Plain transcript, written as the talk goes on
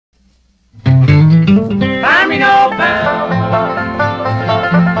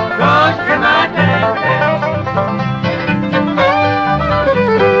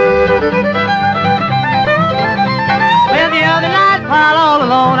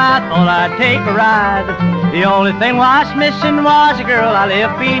I thought I'd take a ride. The only thing was missing was a girl I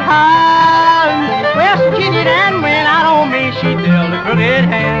left behind. Well, she cheated and went out on me, she dealt a crooked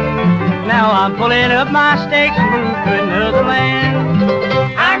hand. Now I'm pulling up my stakes and moved to another land.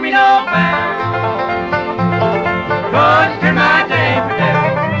 I'm Reno bound, 'cause turn my day for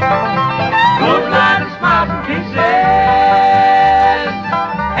death. Those light and smiles and kisses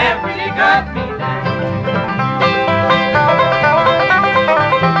have really got me down.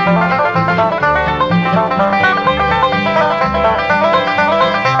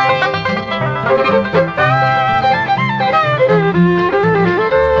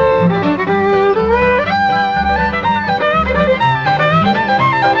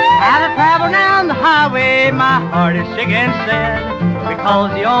 My heart is sick and sad, because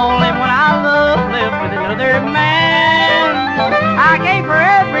the only one I love lived with another man. I gave her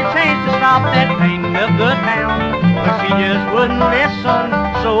every chance to stop that pain in the good town, but she just wouldn't listen,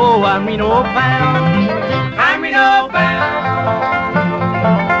 so I'm Reno bound. I'm Reno bound,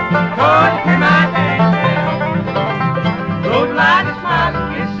 'cause you're my dance down. Those lights and smiles and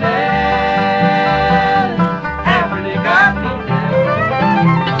kisses have really got me down.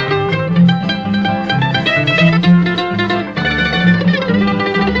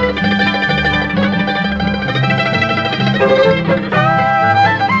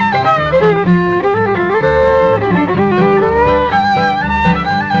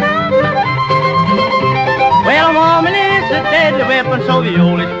 Well, a woman is a deadly weapon, so the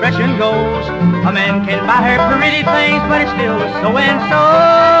old expression goes. A man can buy her pretty things, but it's still so and so.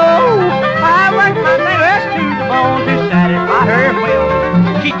 I worked my fingers to the bone to satisfy her will.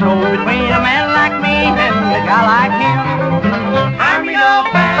 She chose between a man like me and a guy like him.